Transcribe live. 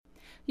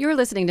You're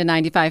listening to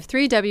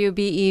 95.3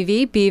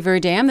 WBEV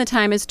Beaver Dam. The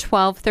time is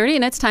 12:30,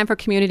 and it's time for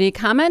Community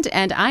Comment.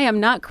 And I am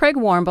not Craig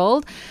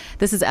Warmbold.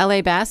 This is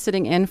L.A. Bass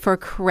sitting in for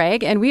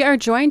Craig. And we are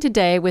joined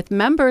today with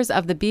members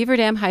of the Beaver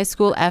Dam High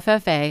School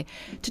FFA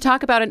to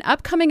talk about an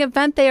upcoming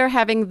event they are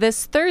having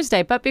this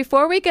Thursday. But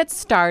before we get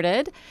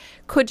started,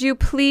 could you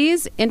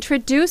please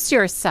introduce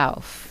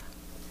yourself?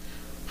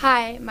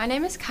 Hi, my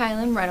name is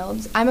Kylan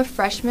Reynolds. I'm a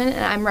freshman,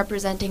 and I'm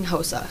representing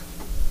HOSA.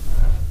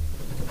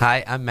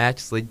 Hi, I'm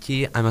Max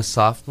Lidke. I'm a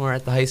sophomore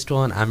at the high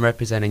school, and I'm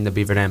representing the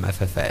Beaver Dam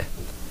FFA.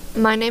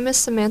 My name is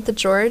Samantha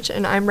George,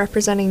 and I'm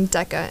representing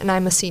DECA, and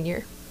I'm a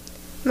senior.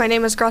 My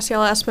name is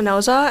Graciela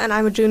Espinoza, and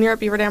I'm a junior at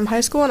Beaver Dam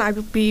High School, and I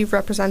will be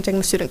representing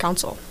the Student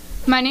Council.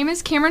 My name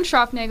is Cameron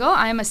Schroffnagel.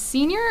 I am a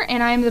senior,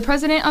 and I am the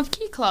president of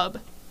Key Club.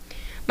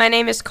 My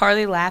name is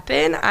Carly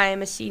Lappin. I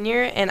am a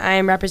senior, and I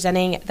am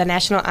representing the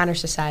National Honor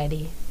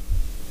Society.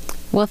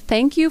 Well,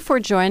 thank you for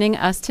joining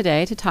us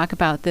today to talk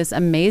about this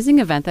amazing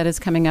event that is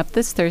coming up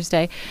this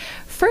Thursday.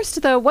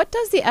 First, though, what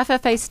does the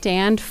FFA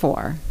stand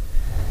for?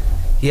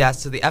 Yeah,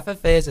 so the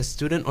FFA is a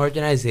student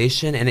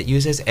organization, and it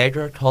uses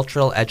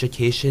agricultural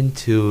education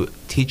to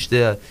teach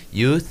the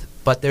youth,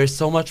 but there's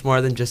so much more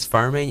than just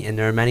farming, and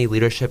there are many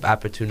leadership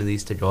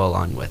opportunities to go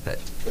along with it.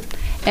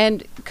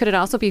 And could it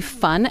also be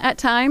fun at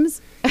times?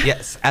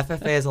 Yes,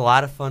 FFA is a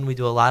lot of fun. We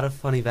do a lot of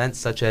fun events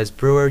such as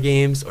brewer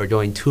games or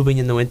going tubing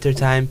in the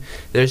wintertime.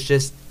 There's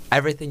just,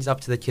 everything's up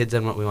to the kids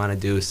and what we want to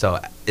do, so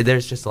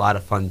there's just a lot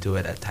of fun to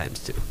it at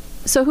times too.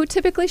 So who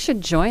typically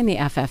should join the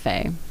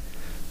FFA?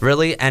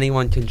 Really,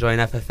 anyone can join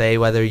FFA,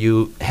 whether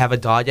you have a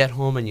dog at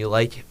home and you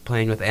like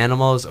playing with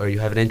animals, or you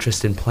have an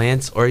interest in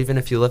plants, or even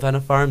if you live on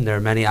a farm. There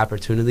are many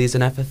opportunities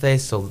in FFA,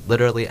 so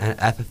literally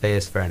FFA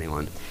is for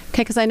anyone.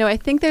 Okay, because I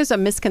think there's a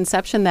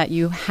misconception that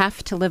you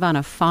have to live on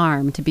a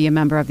farm to be a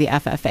member of the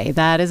FFA.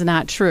 That is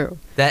not true.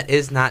 That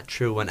is not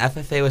true. When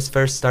FFA was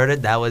first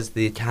started, that was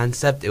the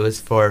concept. It was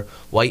for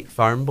white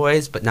farm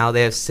boys, but now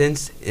they have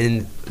since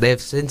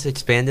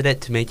expanded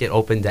it to make it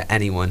open to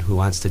anyone who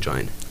wants to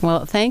join.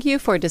 Well, thank you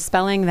for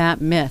dispelling that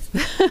myth.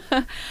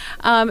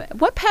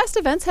 What past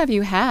events have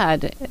you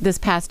had this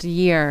past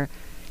year?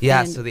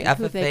 Yeah, so the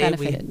FFA,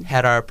 we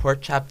had our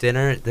pork chop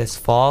dinner this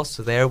fall,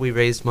 so there we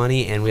raised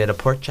money, and we had a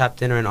pork chop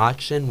dinner and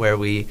auction where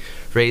we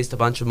raised a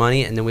bunch of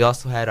money, and then we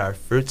also had our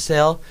fruit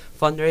sale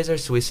fundraiser,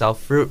 so we sell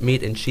fruit,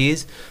 meat, and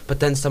cheese.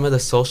 But then some of the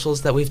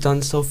socials that we've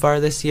done so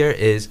far this year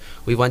is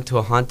we went to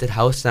a haunted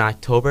house in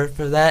October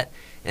for that,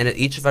 and at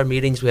each of our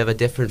meetings we have a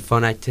different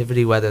fun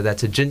activity, whether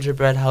that's a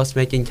gingerbread house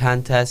making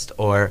contest,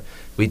 or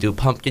we do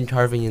pumpkin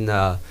carving in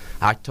the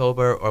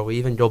October, or we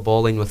even go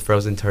bowling with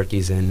frozen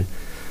turkeys in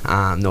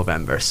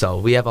November. So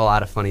we have a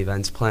lot of fun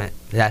events planned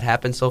that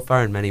happened so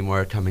far, and many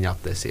more are coming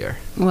up this year.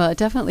 Well, it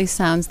definitely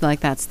sounds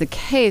like that's the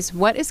case.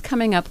 What is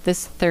coming up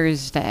this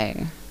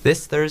Thursday?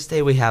 This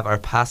Thursday we have our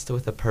Pasta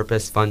with a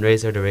Purpose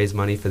fundraiser to raise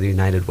money for the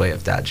United Way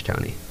of Dodge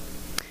County.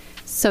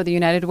 So the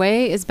United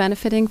Way is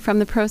benefiting from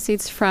the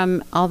proceeds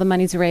from all the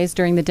monies raised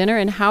during the dinner,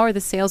 and how are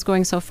the sales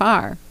going so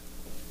far?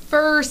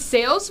 For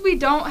sales, we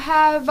don't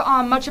have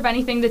much of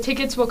anything. The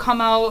tickets will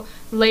come out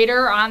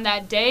later on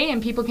that day,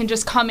 and people can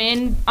just come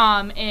in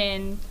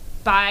and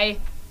buy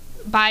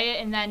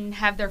it and then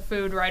have their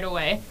food right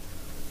away.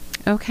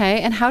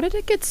 Okay, and how did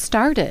it get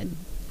started?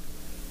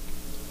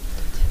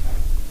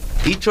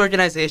 Each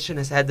organization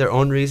has had their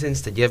own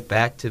reasons to give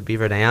back to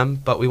Beaver Dam,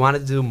 but we wanted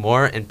to do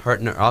more and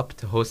partner up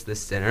to host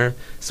this dinner.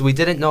 So we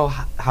didn't know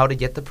how to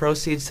get the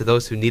proceeds to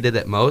those who needed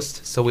it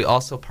most, so we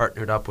also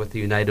partnered up with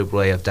the United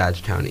Way of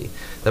Dodge County.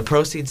 The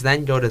proceeds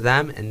then go to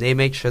them, and they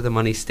make sure the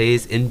money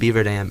stays in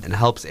Beaver Dam and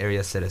helps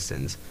area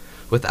citizens.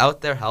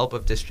 Without their help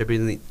of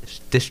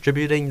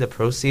distributing the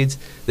proceeds,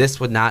 this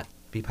would not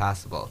be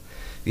possible.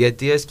 The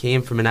ideas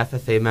came from an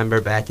FFA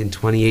member back in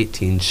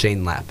 2018,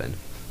 Shane Lappin.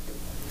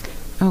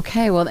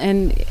 Okay, well,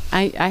 and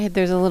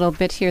there's a little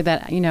bit here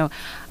that,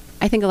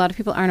 I think a lot of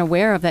people aren't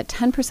aware of, that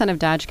 10% of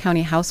Dodge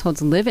County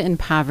households live in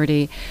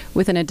poverty,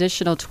 with an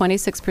additional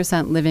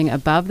 26% living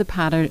above the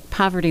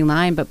poverty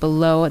line but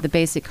below the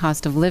basic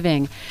cost of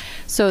living.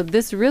 So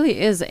this really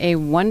is a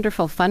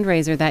wonderful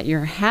fundraiser that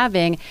you're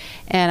having,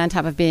 and on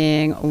top of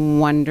being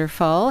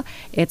wonderful,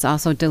 it's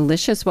also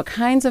delicious. What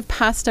kinds of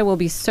pasta will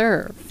be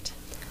served?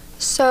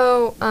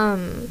 So,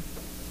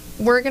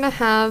 we're going to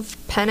have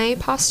penne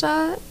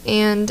pasta,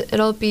 and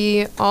it'll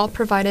be all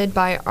provided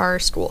by our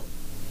school.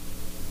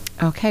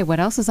 Okay, what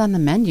else is on the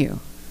menu?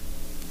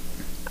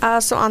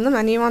 So on the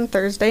menu on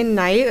Thursday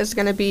night is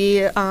going to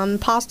be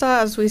pasta,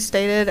 as we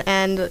stated,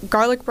 and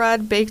garlic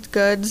bread, baked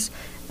goods,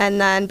 and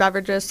then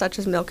beverages such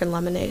as milk and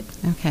lemonade.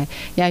 Okay.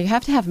 Yeah, you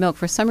have to have milk.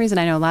 For some reason,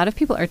 I know a lot of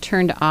people are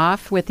turned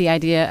off with the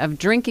idea of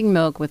drinking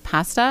milk with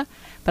pasta,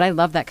 but I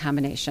love that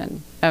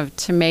combination of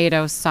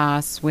tomato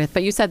sauce with,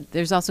 but you said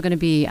there's also going to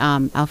be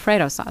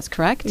Alfredo sauce,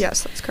 correct?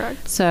 Yes, that's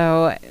correct.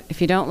 So if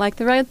you don't like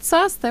the red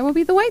sauce, there will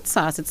be the white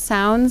sauce. It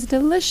sounds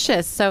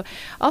delicious. So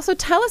also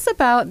tell us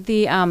about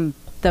the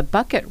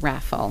bucket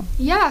raffle.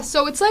 Yeah,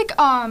 so it's like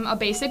a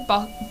basic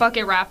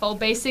bucket raffle.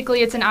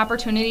 Basically, it's an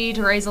opportunity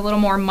to raise a little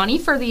more money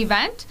for the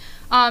event.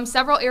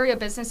 several area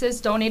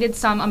businesses donated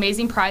some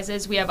amazing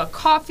prizes. We have a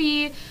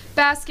coffee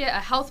basket, a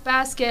health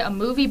basket, a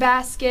movie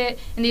basket,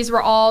 and these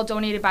were all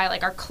donated by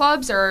like our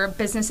clubs or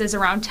businesses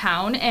around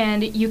town.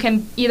 And you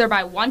can either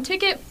buy 1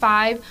 ticket,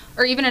 5,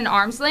 or even an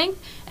arm's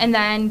length, and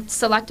then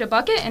select a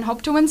bucket and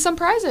hope to win some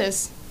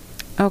prizes.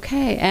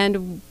 Okay,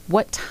 and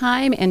what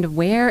time and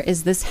where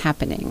is this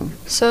happening?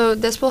 So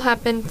this will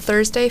happen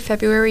Thursday,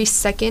 February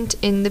 2nd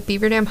in the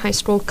Beaver Dam High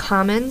School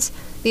Commons.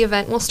 The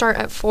event will start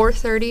at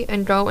 4:30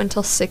 and go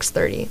until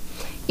 6:30.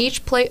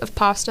 Each plate of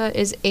pasta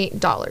is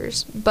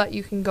 $8, but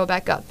you can go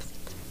back up.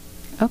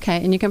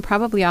 Okay, and you can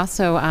probably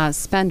also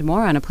spend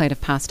more on a plate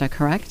of pasta,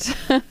 correct?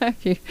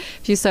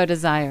 if you so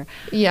desire.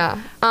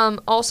 Yeah.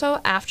 Also,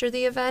 after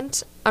the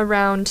event,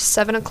 around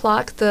 7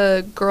 o'clock,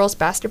 the girls'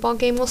 basketball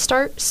game will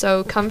start.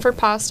 So come for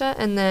pasta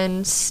and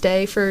then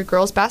stay for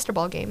girls'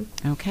 basketball game.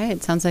 Okay,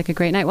 it sounds like a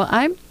great night. Well,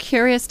 I'm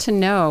curious to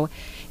know,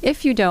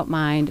 if you don't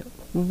mind,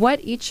 what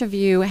each of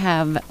you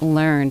have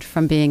learned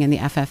from being in the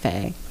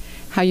FFA,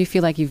 how you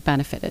feel like you've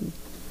benefited.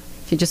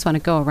 If you just want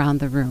to go around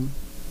the room.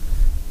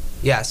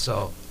 Yeah,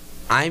 so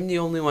I'm the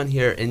only one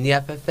here in the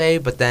FFA,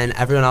 but then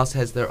everyone else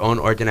has their own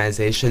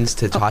organizations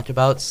to talk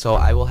about, so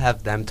I will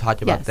have them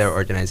talk about their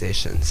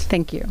organizations.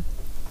 Thank you.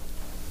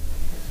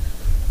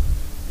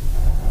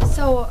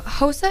 So,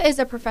 HOSA is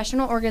a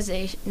professional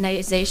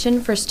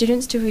organization for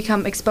students to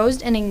become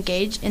exposed and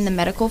engaged in the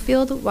medical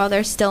field while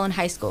they're still in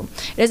high school.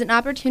 It is an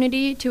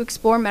opportunity to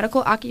explore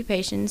medical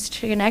occupations,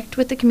 to connect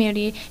with the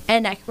community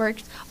and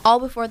networks, all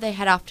before they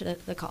head off to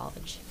the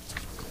college.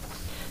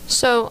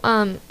 So,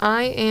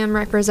 I am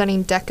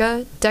representing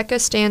DECA. DECA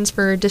stands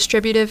for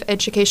Distributive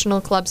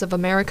Educational Clubs of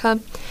America.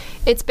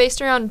 It's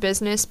based around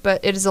business, but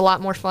it is a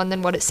lot more fun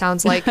than what it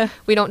sounds like.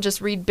 We don't just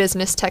read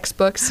business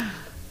textbooks.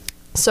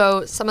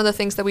 So some of the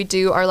things that we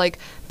do are like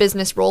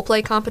business role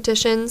play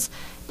competitions.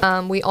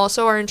 We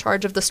also are in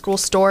charge of the school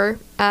store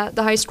at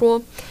the high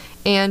school.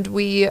 And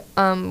we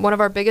one of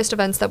our biggest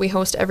events that we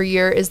host every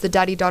year is the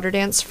Daddy-Daughter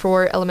Dance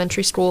for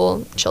elementary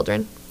school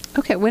children.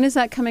 Okay, when is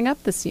that coming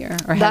up this year,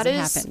 or has it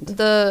happened? That is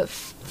the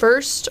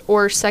first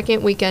or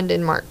second weekend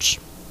in March.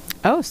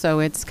 Oh, so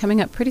it's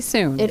coming up pretty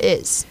soon. It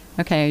is.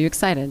 Okay, are you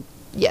excited?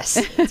 Yes,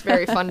 it's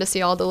very fun to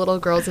see all the little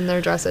girls in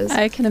their dresses.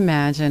 I can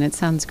imagine. It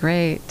sounds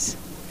great.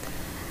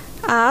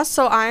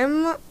 So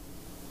I'm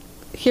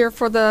here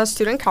for the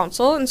Student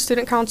Council, and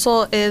Student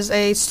Council is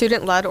a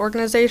student-led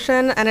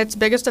organization, and its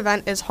biggest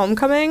event is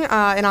Homecoming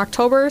in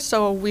October,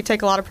 so we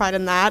take a lot of pride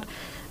in that.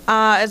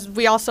 As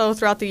we also,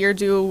 throughout the year,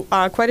 do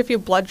quite a few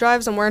blood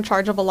drives, and we're in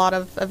charge of a lot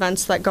of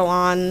events that go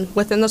on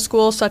within the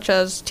school, such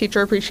as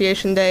Teacher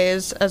Appreciation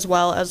Days, as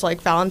well as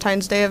like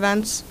Valentine's Day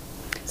events.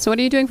 So what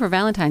are you doing for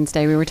Valentine's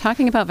Day? We were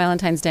talking about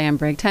Valentine's Day on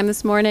break time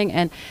this morning,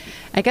 and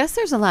I guess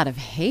there's a lot of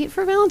hate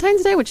for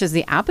Valentine's Day, which is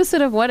the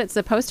opposite of what it's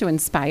supposed to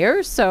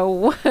inspire.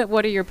 So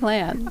what are your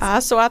plans?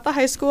 So at the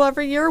high school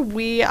every year,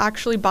 we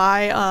actually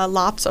buy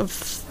lots of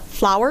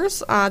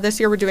flowers. This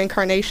year we're doing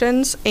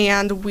carnations,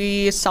 and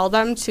we sell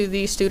them to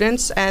the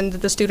students, and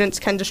the students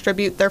can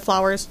distribute their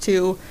flowers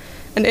to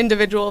an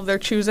individual of their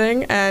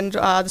choosing, and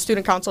the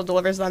student council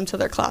delivers them to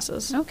their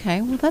classes.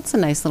 Okay, well that's a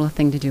nice little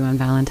thing to do on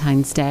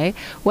Valentine's Day.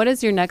 What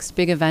is your next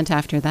big event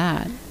after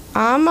that?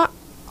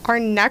 Our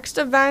next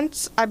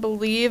event, I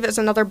believe, is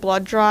another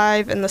blood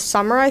drive in the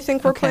summer. I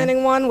think we're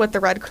planning one with the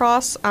Red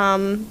Cross,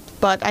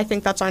 but I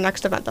think that's our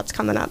next event that's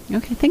coming up.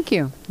 Okay, thank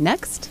you.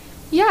 Next?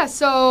 Yeah,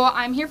 so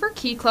I'm here for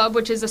Key Club,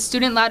 which is a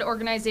student-led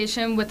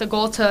organization with the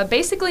goal to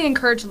basically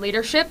encourage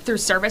leadership through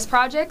service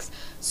projects.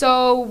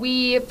 So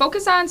we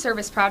focus on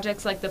service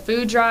projects like the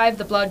food drive,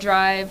 the blood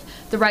drive,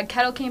 the Red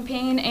Kettle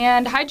campaign,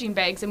 and hygiene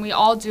bags, and we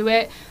all do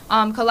it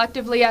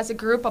collectively as a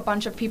group. A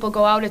bunch of people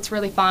go out. It's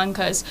really fun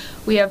because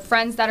we have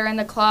friends that are in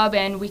the club,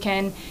 and we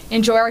can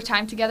enjoy our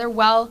time together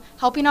while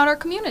helping out our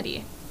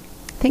community.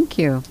 Thank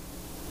you.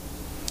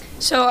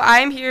 So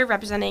I'm here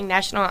representing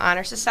National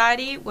Honor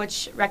Society,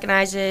 which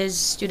recognizes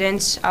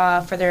students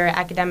for their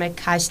academic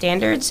high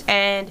standards,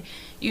 and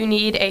you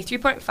need a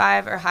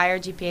 3.5 or higher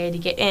GPA to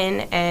get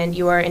in, and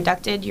you are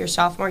inducted your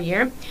sophomore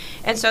year.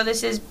 And so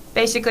this is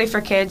basically for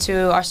kids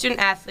who are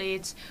student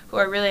athletes, who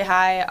are really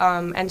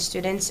high-end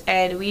students,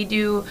 and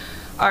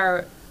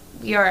our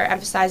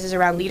emphasizes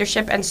around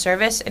leadership and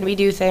service, and we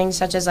do things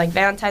such as like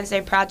Valentine's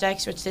Day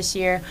projects, which this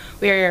year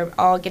we are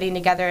all getting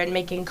together and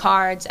making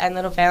cards and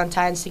little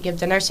Valentines to give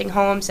to nursing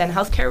homes and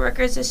healthcare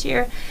workers this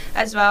year,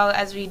 as well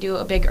as we do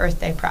a big Earth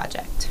Day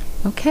project.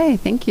 Okay,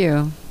 thank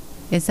you.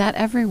 Is that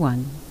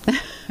everyone?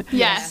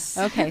 Yes.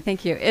 Okay,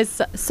 thank you.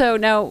 So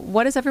now,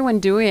 what is everyone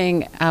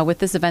doing with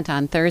this event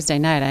on Thursday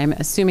night? I'm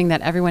assuming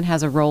that everyone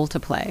has a role to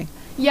play.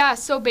 Yeah,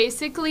 so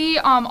basically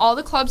all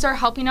the clubs are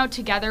helping out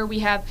together. We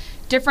have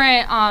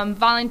different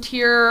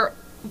volunteer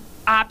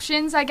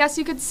options, I guess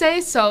you could say.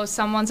 So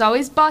someone's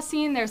always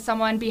bussing, there's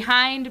someone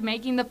behind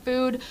making the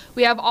food.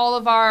 We have all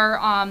of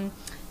our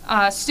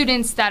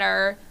students that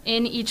are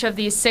in each of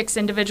these 6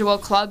 individual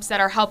clubs that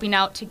are helping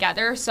out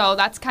together. So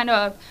that's kind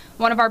of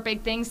one of our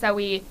big things that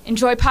we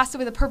enjoy Pasta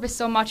with a Purpose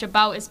so much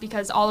about, is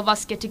because all of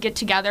us get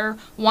together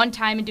one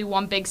time and do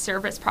one big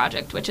service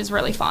project, which is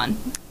really fun.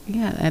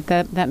 Yeah,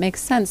 that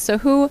makes sense. So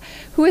who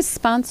is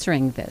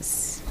sponsoring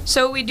this?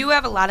 So we do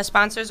have a lot of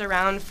sponsors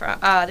around for,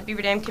 the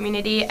Beaver Dam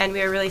community, and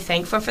we are really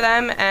thankful for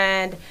them.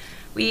 And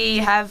we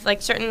have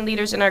like certain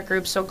leaders in our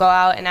group, so go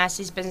out and ask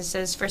these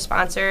businesses for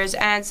sponsors.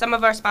 And some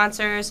of our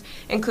sponsors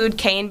include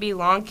K&B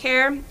Lawn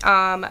Care,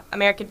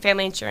 American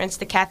Family Insurance,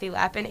 the Kathy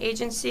Lappin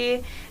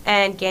Agency,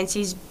 and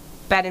Gansey's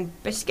Bed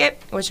and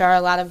Biscuit, which are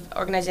a lot of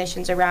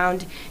organizations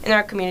around in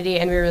our community,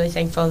 and we're really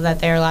thankful that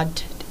they're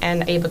allowed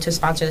and able to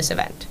sponsor this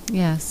event.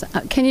 Yes.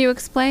 Can you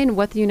explain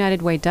what the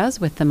United Way does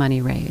with the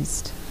money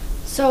raised?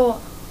 So,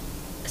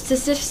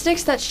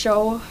 statistics that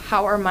show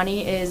how our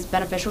money is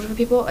beneficial for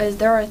people is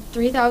there are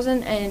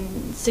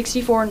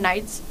 3,064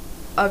 nights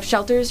of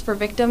shelters for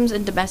victims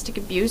in domestic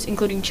abuse,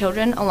 including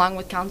children, along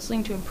with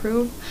counseling to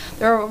improve.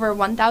 There are over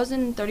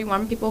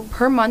 1,031 people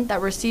per month that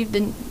receive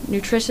the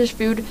nutritious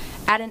food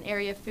at an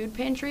area food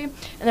pantry,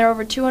 and there are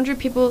over 200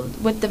 people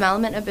with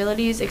development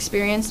abilities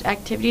experienced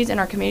activities in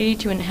our community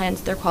to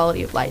enhance their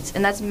quality of life.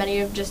 And that's many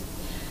of just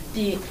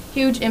the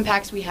huge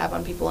impacts we have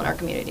on people in our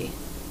community.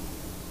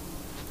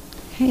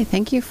 Hey,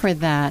 thank you for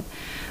that.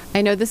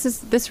 I know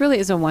this really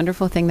is a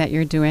wonderful thing that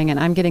you're doing, and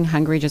I'm getting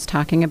hungry just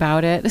talking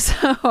about it.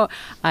 So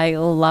I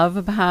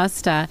love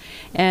pasta,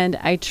 and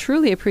I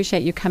truly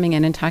appreciate you coming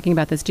in and talking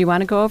about this. Do you want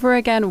to go over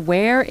again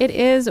where it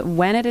is,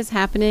 when it is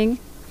happening?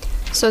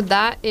 So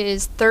that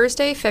is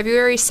Thursday,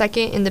 February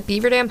 2nd in the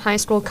Beaver Dam High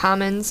School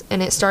Commons,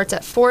 and it starts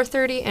at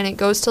 4:30 and it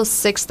goes till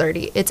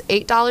 6:30. It's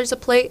 $8 a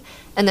plate,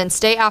 and then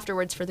stay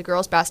afterwards for the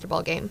girls'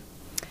 basketball game.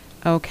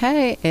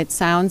 Okay, it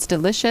sounds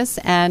delicious.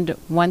 And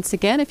once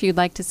again, if you'd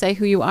like to say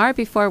who you are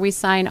before we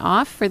sign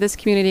off for this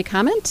community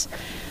comment.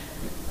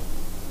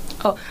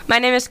 Oh, my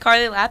name is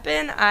Carly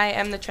Lappin. I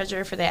am the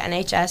treasurer for the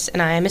NHS,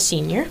 and I am a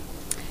senior.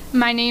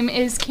 My name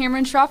is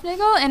Cameron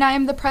Schroffnagel, and I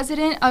am the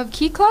president of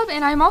Key Club,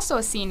 and I'm also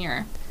a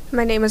senior.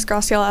 My name is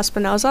Graciela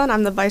Espinoza, and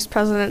I'm the vice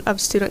president of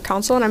Student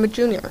Council, and I'm a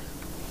junior.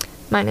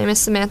 My name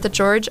is Samantha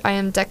George. I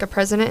am DECA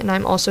president, and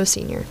I'm also a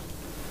senior.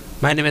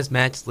 My name is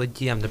Max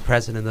Lidke. I'm the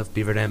president of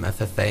Beaver Dam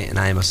FFA, and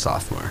I am a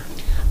sophomore.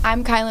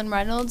 I'm Kylan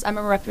Reynolds. I'm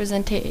a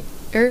representative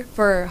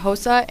for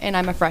HOSA, and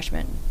I'm a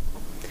freshman.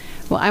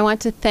 Well, I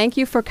want to thank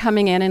you for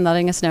coming in and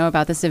letting us know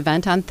about this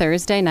event on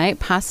Thursday night,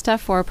 Pasta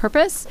for a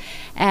Purpose.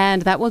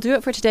 And that will do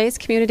it for today's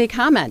community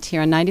comment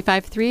here on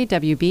 95.3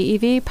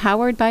 WBEV,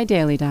 powered by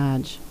Daily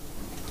Dodge.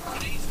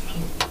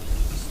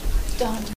 Done.